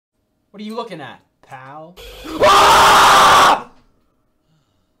What are you looking at, pal? Ah!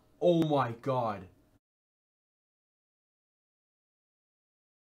 Oh my god.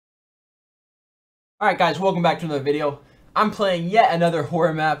 Alright guys, welcome back to another video. I'm playing yet another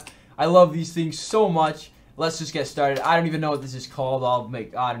horror map. I love these things so much. Let's just get started. I don't even know what this is called.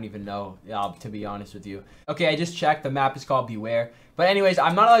 I don't even know, to be honest with you. Okay, I just checked. The map is called Beware. But anyways,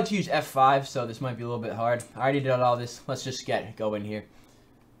 I'm not allowed to use F5, so this might be a little bit hard. I already did all this. Let's just get going here.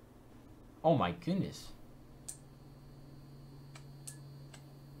 Oh my goodness.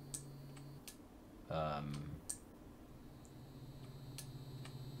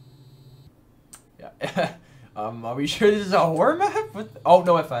 Yeah. Are we sure this is a horror map? Oh,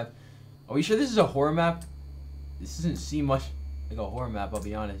 no, F5. Are we sure this is a horror map? This doesn't seem much like a horror map, I'll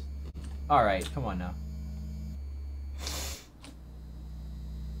be honest. Alright, come on now.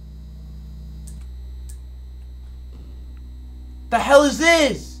 The hell is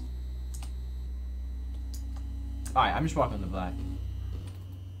this? Alright, I'm just walking on the black.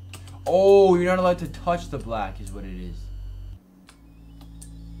 Oh, you're not allowed to touch the black is what it is.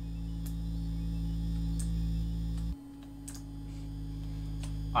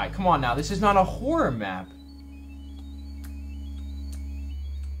 Alright, come on now. This is not a horror map.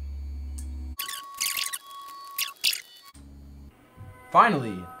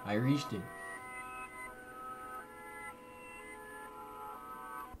 Finally, I reached it.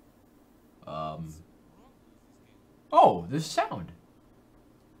 Oh, there's sound.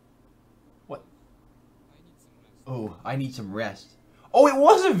 What? Oh, I need some rest. Oh, it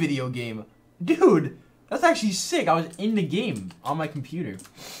was a video game. Dude, that's actually sick. I was in the game on my computer.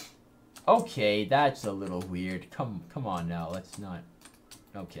 Okay, that's a little weird. Come on now. Let's not.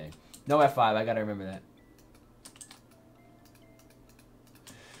 Okay. No F5. I gotta remember that.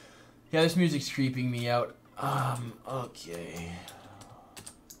 Yeah, this music's creeping me out. Okay.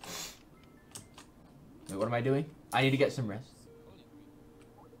 Wait, what am I doing? I need to get some rest.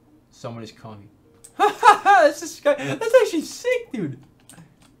 Someone is calling me. That's actually sick, dude.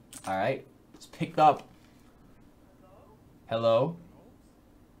 Alright. Let's pick up. Hello?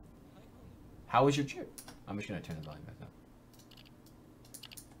 How was your trip? I'm just gonna turn the volume back up.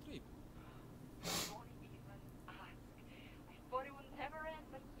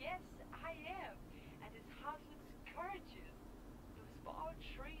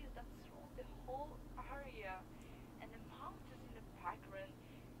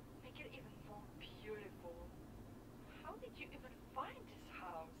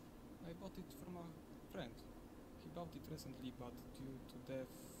 I bought it from a friend. He bought it recently, but due to death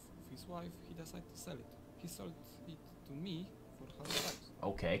of his wife, he decided to sell it. He sold it to me for $100.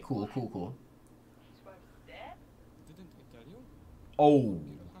 Okay, cool. His wife's dead? Didn't I tell you? Oh,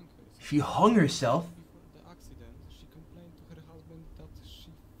 she hung herself? Before the accident, she complained to her husband that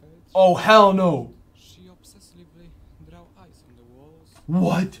she felt... Oh, hell no! She obsessively drew eyes on the walls.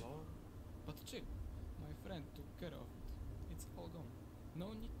 What? But chill, my friend took care of it. It's all gone.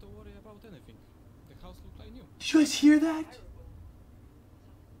 No need to worry about anything. The house looks like new. Did you guys hear that?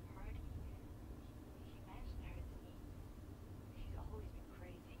 She's always been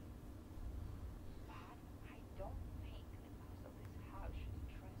crazy. But I don't think the boss of this house should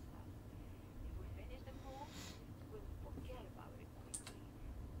trust us. If we finish the move, we'll forget about it quickly.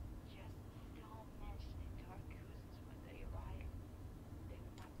 Just don't mention it to our cousins when they arrive. They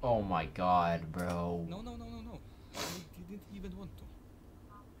will not. Oh my god, bro. No. I didn't even want to.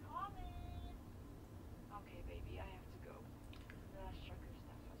 I'm coming. Okay, baby, I have to go. The last trucker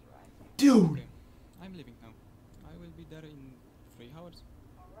stuff has arrived. Dude! Okay, I'm leaving now. I will be there in 3 hours.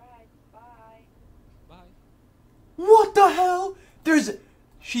 Alright, bye. Bye. What the hell?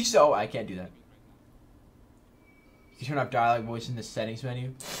 I can't do that. You can turn up dialogue voice in the settings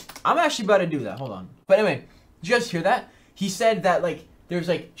menu. I'm actually about to do that, hold on. But anyway, did you guys hear that? He said that, like, there's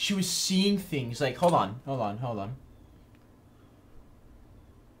like, she was seeing things, like, hold on.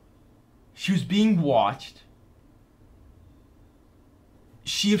 She was being watched.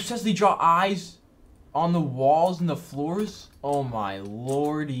 She obsessively draw eyes on the walls and the floors. Oh my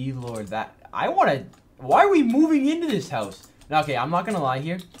lordy lord, why are we moving into this house? Now, okay, I'm not gonna lie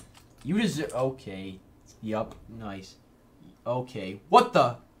here. You deserve, okay. Yup, nice. Okay, what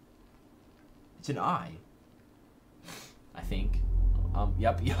the? It's an eye. I think.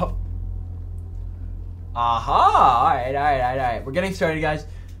 Yup. Aha! Alright. We're getting started, guys.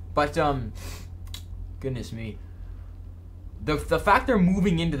 But, goodness me. The fact they're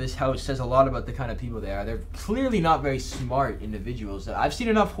moving into this house says a lot about the kind of people they are. They're clearly not very smart individuals. I've seen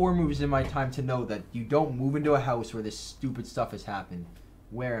enough horror movies in my time to know that you don't move into a house where this stupid stuff has happened.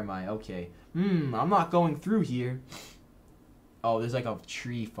 Where am I? Okay. I'm not going through here. Oh, there's like a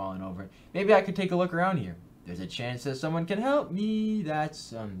tree falling over. Maybe I could take a look around here. There's a chance that someone can help me.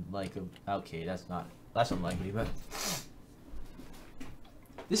 That's okay, that's unlikely, but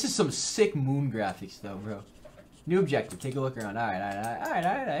this is some sick moon graphics though, bro. New objective, take a look around.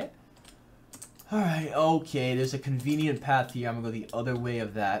 Alright. Alright, okay, there's a convenient path here. I'm gonna go the other way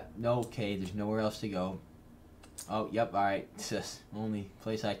of that. Okay, there's nowhere else to go. Oh, yep, alright. It's the only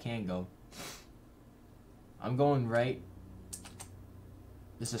place I can go. I'm going right.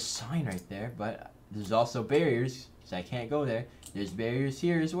 There's a sign right there, but there's also barriers, so I can't go there. There's barriers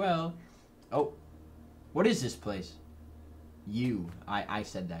here as well. Oh, what is this place? You. I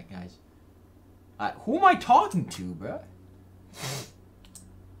said that, guys. Who am I talking to, bro?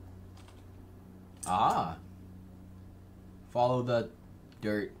 Ah. Follow the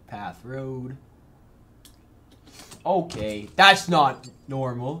dirt path road. Okay, that's not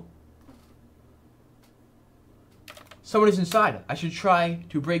normal. Someone is inside. I should try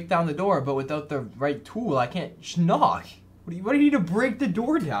to break down the door, but without the right tool, I can't just knock. What do you need to break the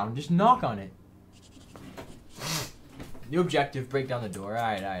door down? Just knock on it. New objective, break down the door.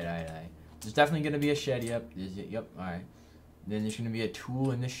 Alright. There's definitely going to be a shed, yep. Yep, alright. Then there's going to be a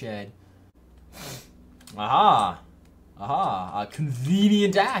tool in the shed. Aha! A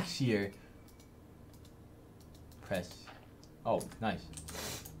convenient axe here. Press. Oh, nice.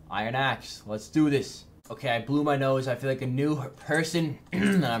 Iron axe. Let's do this. Okay, I blew my nose. I feel like a new person.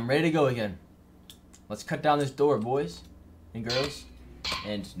 And I'm ready to go again. Let's cut down this door, boys and girls.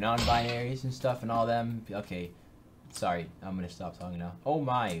 And non-binaries and stuff and all them. Okay. Sorry. I'm gonna stop talking now. Oh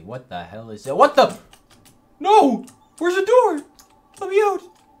my. What the hell is it? What the? No! Where's the door? Let me out.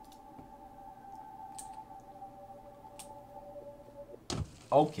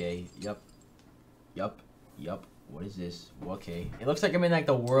 Okay. Yup. What is this? Okay. It looks like I'm in like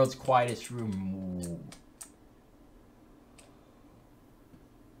the world's quietest room. Ooh.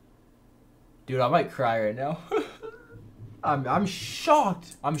 Dude, I might cry right now. I'm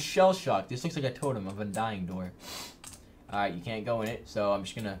shocked. I'm shell shocked. This looks like a totem of a dying door. Alright, you can't go in it, so I'm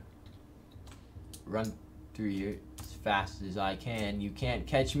just gonna run through here as fast as I can. You can't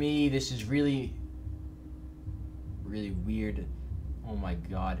catch me. This is really weird. Oh my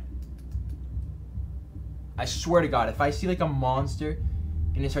god. I swear to god, if I see like a monster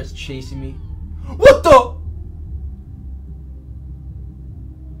and it starts chasing me. What the?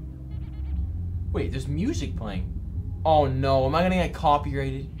 Wait, there's music playing. Oh no, am I gonna get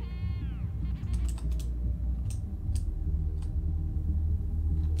copyrighted?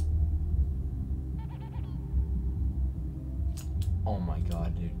 Oh my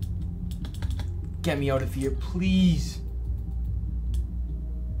god, dude. Get me out of here, please.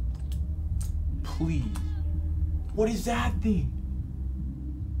 Please. What is that thing?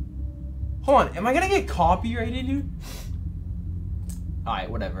 Hold on, am I gonna get copyrighted, dude? Alright,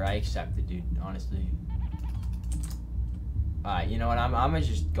 whatever, I accept it, dude, honestly. Alright, you know what, I'm gonna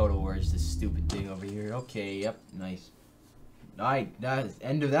just go towards this stupid thing over here. Okay, yep, nice. Alright, that's the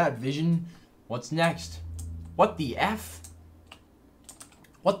end of that vision. What's next? What the F?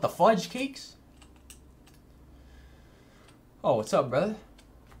 What the fudge cakes? Oh, what's up, brother?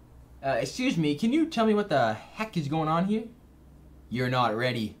 Excuse me, can you tell me what the heck is going on here? You're not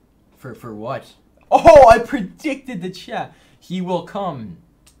ready. For what? Oh, I predicted the chat. He will come.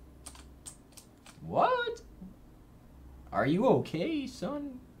 What? Are you okay,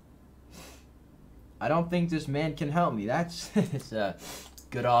 son? I don't think this man can help me. That's a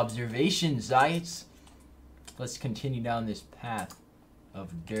good observation, Zayats. Let's continue down this path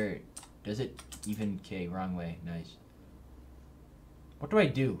of dirt. Does it even... Okay, wrong way. Nice. What do I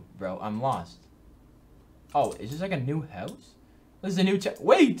do, bro? I'm lost. Oh, is this like a new house? This is a new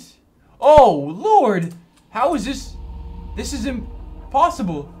wait! Oh, Lord! How is this? This is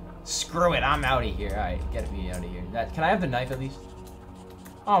impossible. Screw it, I'm out of here. Alright, get me out of here. Can I have the knife at least?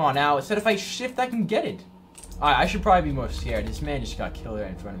 Come on now. It said if I shift, I can get it. Alright, I should probably be more scared. This man just got killed right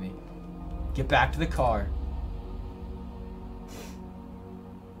in front of me. Get back to the car.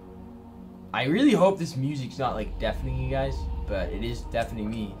 I really hope this music's not like deafening you guys, but it is deafening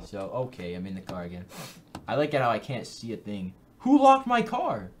me. So, okay, I'm in the car again. I like it how I can't see a thing. Who locked my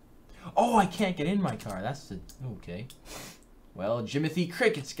car? Oh, I can't get in my car. That's the... Okay. Well, Jimothy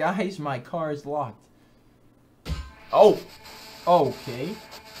Crickets, guys. My car is locked. Oh. Okay.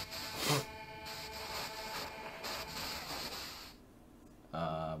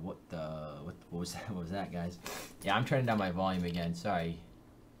 What was that? What was that, guys? Yeah, I'm turning down my volume again. Sorry.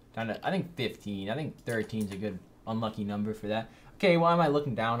 I think 15. I think 13 is a good unlucky number for that. Okay, why am I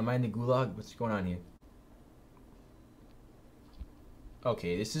looking down? Am I in the gulag? What's going on here?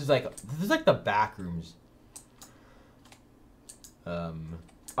 Okay, this is like the back rooms.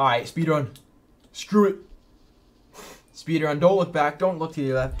 Alright, speedrun. Screw it. Speedrun. Don't look back. Don't look to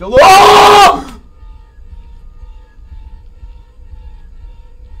your left. Don't look. Oh!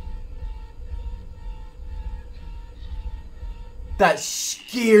 That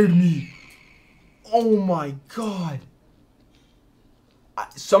scared me. Oh my god.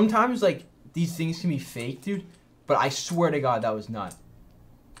 Sometimes, like, these things can be fake, dude. But I swear to god, that was not.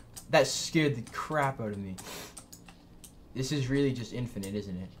 That scared the crap out of me. This is really just infinite,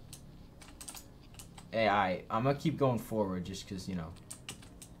 isn't it? Hey, I'm gonna keep going forward just because, you know,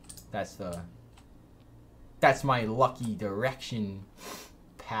 that's my lucky direction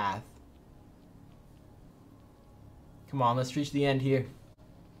path. Come on, let's reach the end here.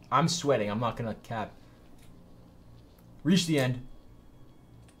 I'm sweating, I'm not gonna cap. Reach the end.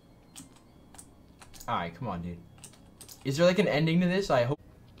 Alright, come on, dude. Is there like an ending to this? I hope.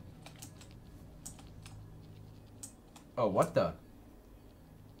 Oh, what the?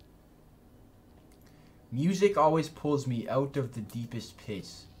 Music always pulls me out of the deepest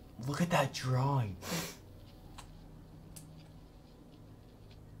pits. Look at that drawing.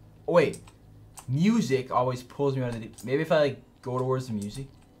 Oh, wait. Music always pulls me out of the deep. Maybe if I like go towards the music.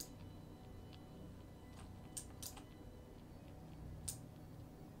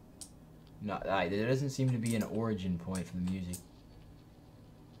 No, there doesn't seem to be an origin point for the music.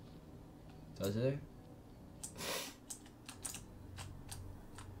 Does there?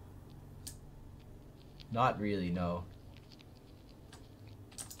 Not really, no.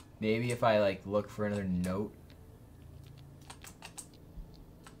 Maybe if I like look for another note.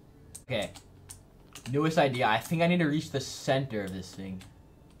 Okay. Newest idea. I think I need to reach the center of this thing.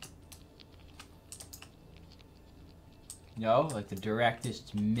 No? Like the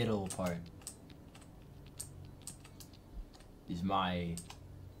directest middle part. Is my...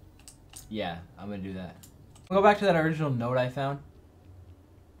 Yeah, I'm gonna do that. I'll go back to that original note I found.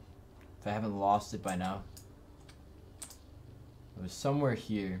 If I haven't lost it by now. It was somewhere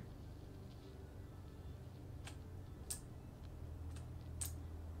here.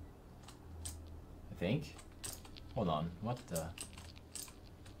 I think. Hold on. What the?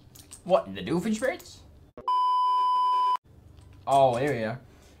 What in the Doofenshmirtz? Oh, there we are.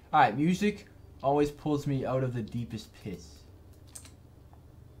 Alright, music always pulls me out of the deepest pits.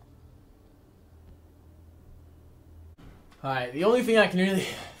 Alright, the only thing I can really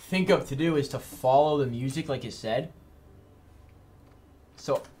think of to do is to follow the music like it said.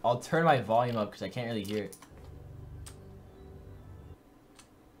 So I'll turn my volume up because I can't really hear it.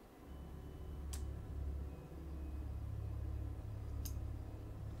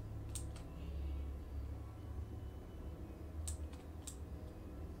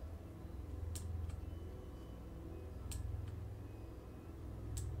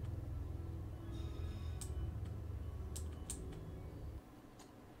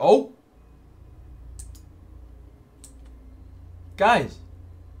 Oh! Guys!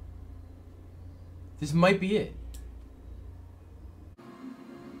 This might be it.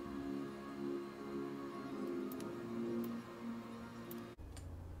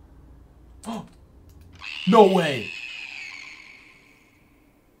 Oh! No way!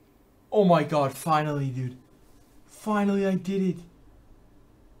 Oh my god, finally, dude. Finally, I did it.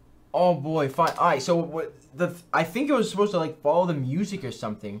 Oh boy, fine. Alright, so what I think it was supposed to like follow the music or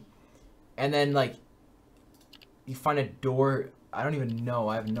something. And then like you find a door. I don't even know.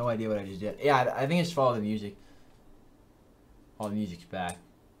 I have no idea what I just did. Yeah, I think it's follow the music. Oh, the music's back.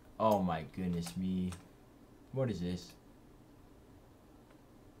 Oh my goodness me. What is this?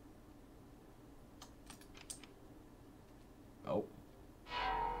 Oh.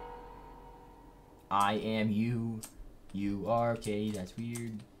 I am you. You are okay. That's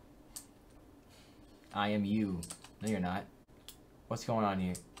weird. I am you. No, you're not. What's going on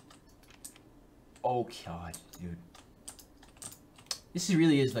here? Oh god, dude. This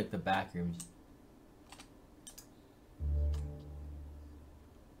really is like the back rooms.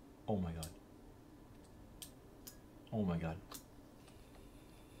 Oh my god. Oh my god.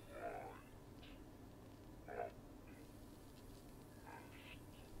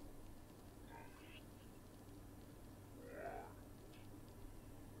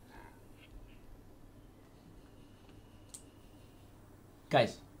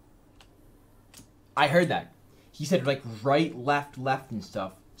 Guys, I heard that. He said like right, left, left and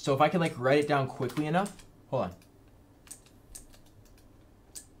stuff. So if I can like write it down quickly enough. Hold on.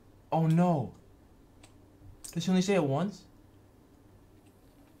 Oh no. Does he only say it once?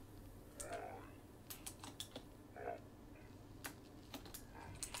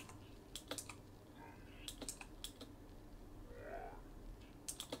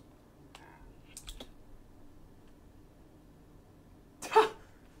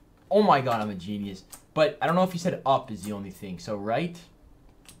 Oh my god, I'm a genius. But I don't know if he said up is the only thing. So right.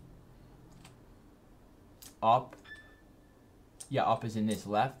 Up. Yeah, up is in this.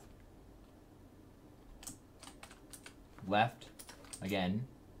 Left. Left. Again.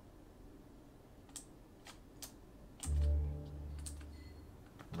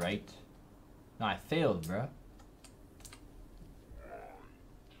 Right. No, I failed, bruh.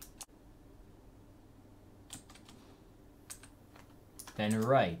 Then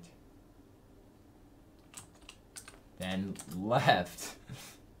right. Then left.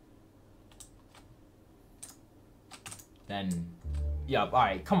 Then, yep,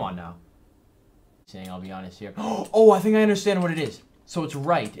 alright, come on now. Saying I'll be honest here. Oh, I think I understand what it is. So it's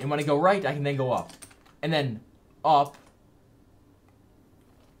right, and when I go right, I can then go up. And then up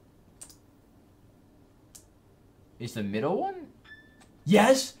is the middle one?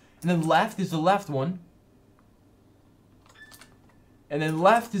 Yes! And then left is the left one. And then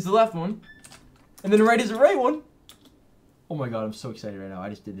left is the left one. And then right is the right one. Oh my god, I'm so excited right now. I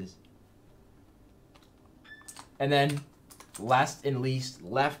just did this. And then last and least,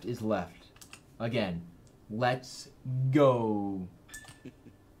 left is left. Again. Let's go.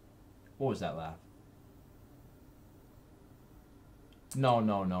 What was that laugh? No,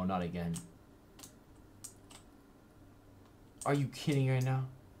 no, no, not again. Are you kidding right now?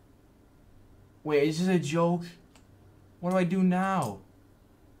 Wait, is this a joke? What do I do now?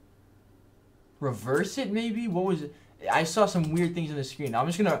 Reverse it, maybe? What was it? I saw some weird things on the screen. I'm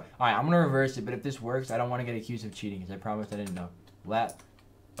just gonna... Alright, I'm gonna reverse it, but if this works, I don't want to get accused of cheating, because I promised I didn't know. Left.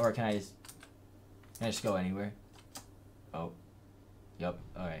 Or can I just... Can I just go anywhere? Oh. Yup.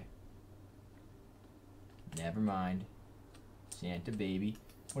 Alright. Never mind. Santa baby.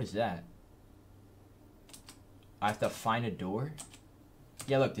 What is that? I have to find a door?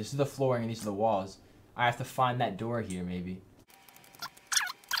 Yeah, look, this is the flooring and these are the walls. I have to find that door here, maybe.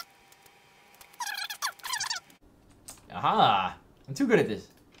 Aha! I'm too good at this.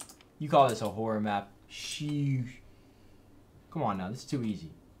 You call this a horror map. Sheesh. Come on now, this is too easy.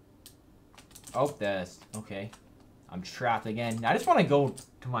 Oh, that's... Okay. I'm trapped again. I just want to go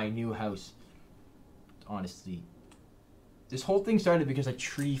to my new house. Honestly. This whole thing started because a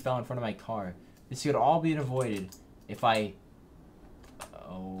tree fell in front of my car. This could all be avoided if I...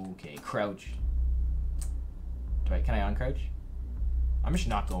 Okay, crouch. Can I uncrouch? I'm just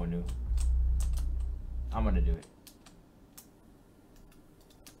not going to. I'm gonna do it.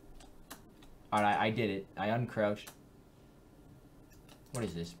 Alright, I did it. I uncrouched. What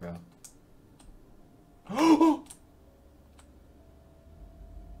is this, bro?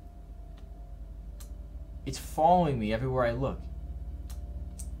 It's following me everywhere I look.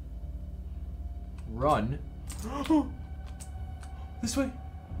 Run. This way.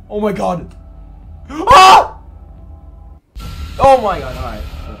 Oh my god. Ah! Oh my god. Alright.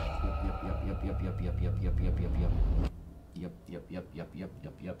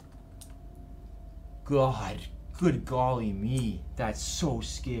 Yep. God. Good golly me. That's so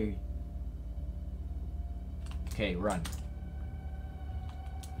scary. Okay, run.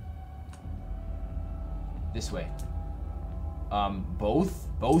 This way.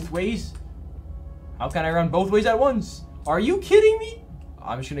 Both ways? How can I run both ways at once? Are you kidding me?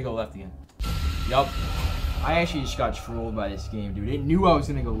 I'm just gonna go left again. Yup. I actually just got trolled by this game, dude. It knew I was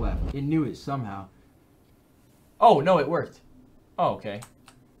gonna go left. It knew it somehow. Oh, no, it worked. Oh, okay.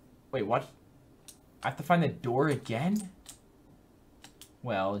 Wait, what? I have to find the door again?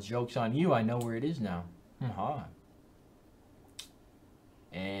 Well, joke's on you. I know where it is now. Haha.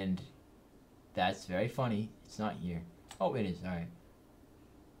 And that's very funny. It's not here. Oh, it is. Alright.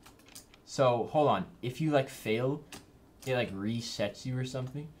 So, hold on. If you, like, fail, it, like, resets you or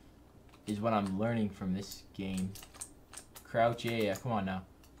something. Is what I'm learning from this game. Crouch, yeah, come on now.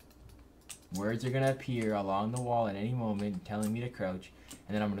 Words are gonna appear along the wall at any moment telling me to crouch.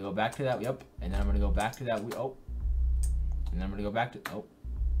 And then I'm gonna go back to that, yep. And then I'm gonna go back to that, oh. And then I'm gonna go back to, oh.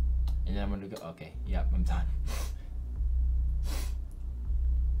 And then I'm gonna go, okay, yep, I'm done.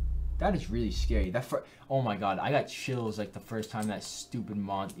 That is really scary. Oh my god, I got chills like the first time that stupid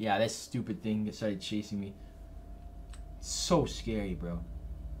that stupid thing started chasing me. So scary, bro.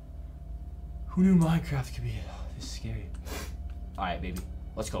 Who knew Minecraft could be this scary? Alright, baby.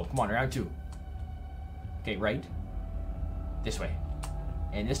 Let's go. Come on, round 2. Okay, right. This way.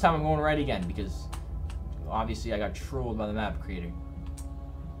 And this time I'm going right again because obviously I got trolled by the map creator.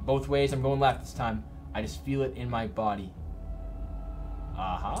 Both ways, I'm going left this time. I just feel it in my body.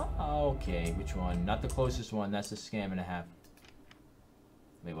 Okay, which one? Not the closest one. That's a scam and a half.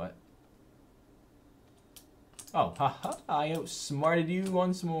 Wait, what? Oh, haha. I outsmarted you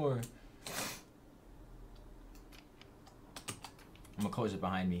once more. I'm gonna close it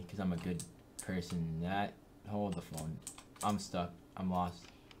behind me because I'm a good person. Hold the phone. I'm stuck. I'm lost.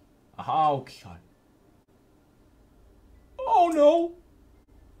 Oh god. Oh no.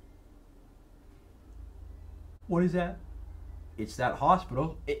 What is that? It's that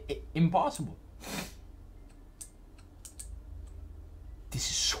hospital. Impossible. This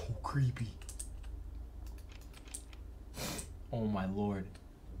is so creepy. Oh my lord.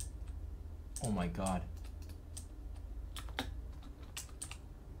 Oh my god.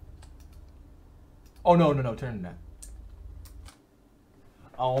 Oh no, no, no, turn it down.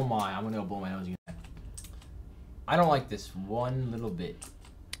 Oh my, I'm gonna go blow my nose again. I don't like this one little bit.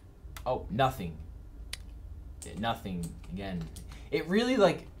 Oh, nothing. Nothing again. It really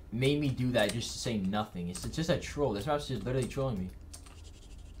like made me do that just to say nothing. It's just a troll. This map's just literally trolling me.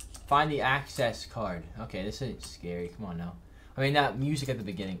 Find the access card. Okay, this is scary. Come on now. I mean, that music at the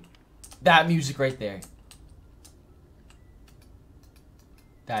beginning. That music right there.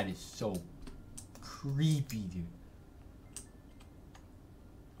 That is so creepy, dude.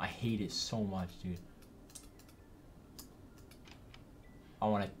 I hate it so much, dude. I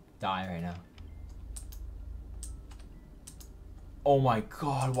want to die right now. Oh my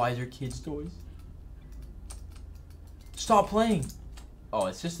god, why is there kids' toys? Stop playing! Oh,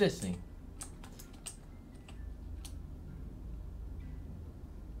 it's just this thing.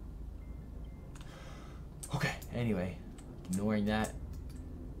 Okay, anyway. Ignoring that.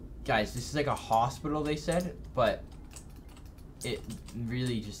 Guys, this is like a hospital, they said, but it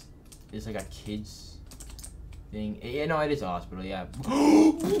really just is like a kid's thing. Yeah, no, it is a hospital, yeah.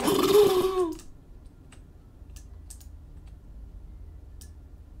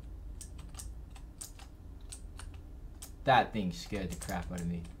 That thing scared the crap out of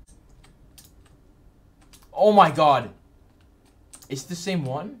me. Oh my god! It's the same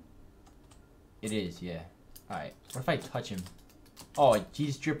one? It is, yeah. Alright, what if I touch him? Oh,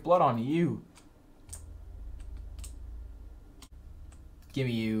 Jesus, drip blood on you. Give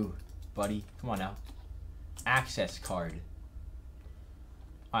me you, buddy. Come on now. Access card.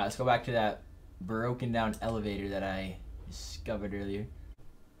 Alright, let's go back to that broken down elevator that I discovered earlier.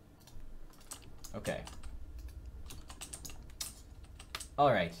 Okay.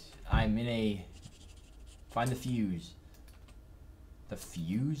 Alright, I'm in a... Find the fuse. The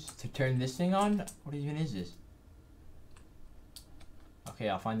fuse? To turn this thing on? What even is this? Okay,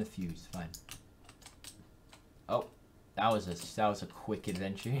 I'll find the fuse. Fine. Oh, that was a quick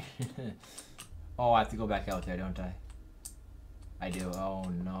adventure. Oh, I have to go back out there, don't I? I do. Oh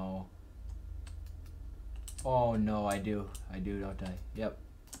no. Oh no, I do. I do, don't I? Yep.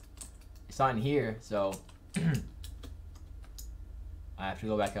 It's not in here, so I have to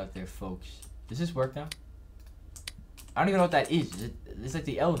go back out there, folks. Does this work now? I don't even know what that is. It's like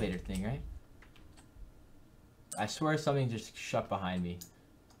the elevator thing, right? I swear something just shut behind me.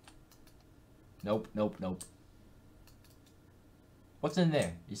 Nope, nope, nope. What's in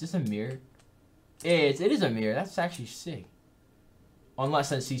there? Is this a mirror? It is a mirror. That's actually sick.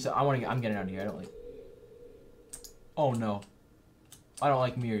 Unless I see so I'm getting out of here. I don't like. Oh no. I don't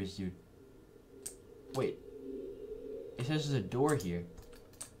like mirrors, dude. Wait. It says there's a door here.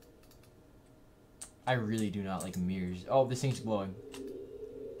 I really do not like mirrors. Oh, this thing's glowing.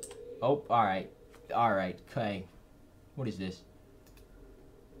 Oh, alright. Alright, okay. What is this?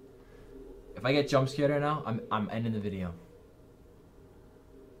 If I get jump scared right now, I'm ending the video.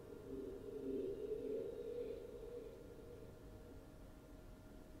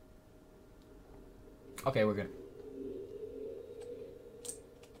 Okay, we're good.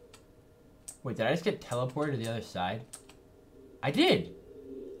 Wait, did I just get teleported to the other side? I did!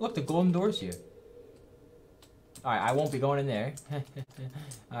 Look, the golden door's here. Alright, I won't be going in there.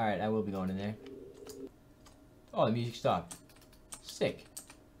 Alright, I will be going in there. Oh, the music stopped. Sick.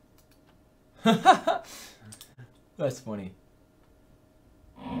 That's funny.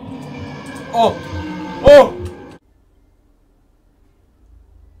 Oh! Oh!